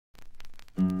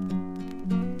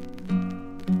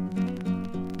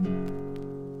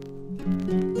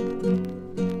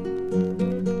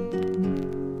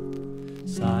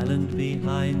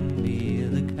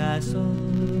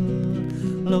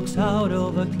looks out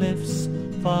over cliffs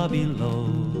far below.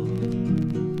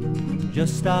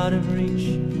 Just out of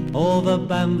reach, over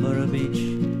Bamburgh beach,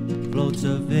 floats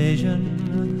a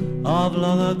vision of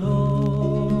long ago.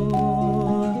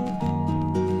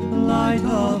 Light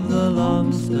of the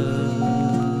Longster,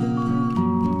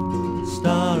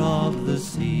 star of the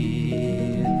sea,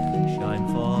 shine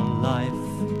for life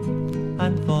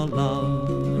and for love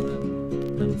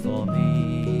and for me.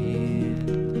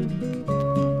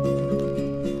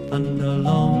 And a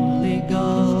lonely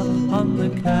gull on the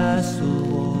castle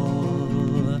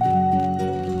wall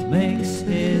makes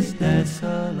his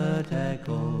desolate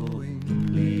echoing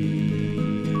plea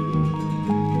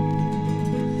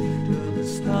to the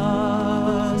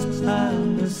stars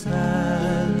and the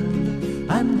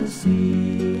sand and the sea.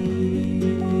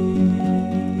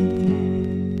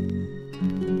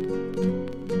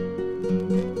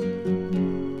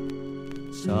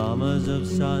 Summers of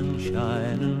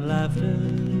sunshine and laughter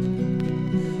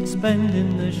spent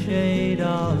in the shade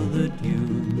of the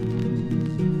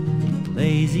dunes,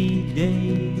 lazy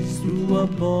days through a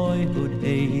boyhood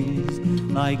haze,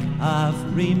 like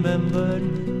half-remembered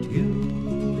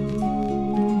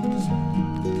tunes,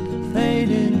 fade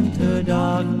into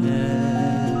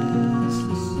darkness,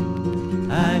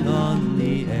 hang on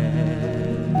the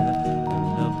air,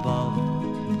 and above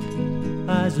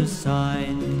as a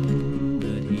sign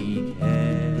that he cares.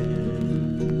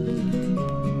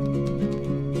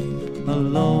 A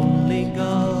lonely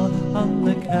gull on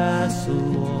the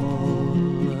castle wall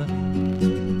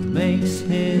makes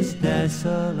his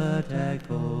desolate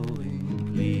echoing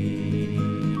plea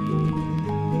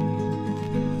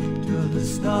to the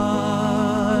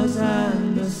stars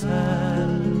and the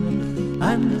sand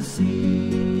and the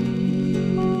sea.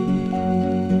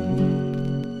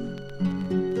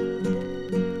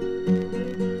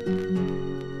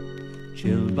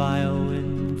 Chilled by a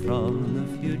wind from the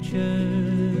future,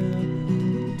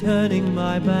 turning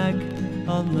my back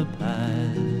on the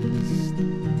past,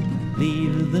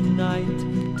 leave the night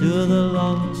to the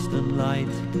Longston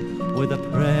light, with a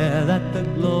prayer that the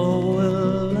glow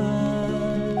will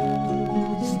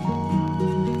last.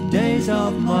 Days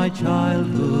of my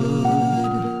childhood,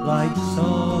 like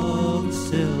soft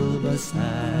silver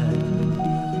sand,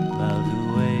 melt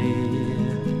away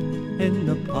in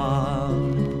the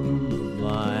palm of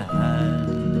my hand.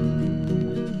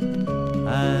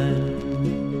 And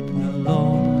the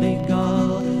lonely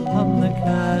gull on the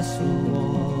castle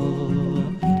wall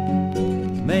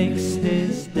makes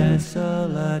his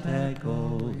desolate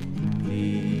echoing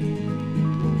plea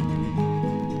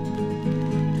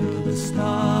to the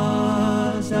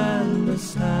stars and the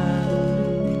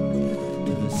sand,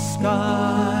 to the sky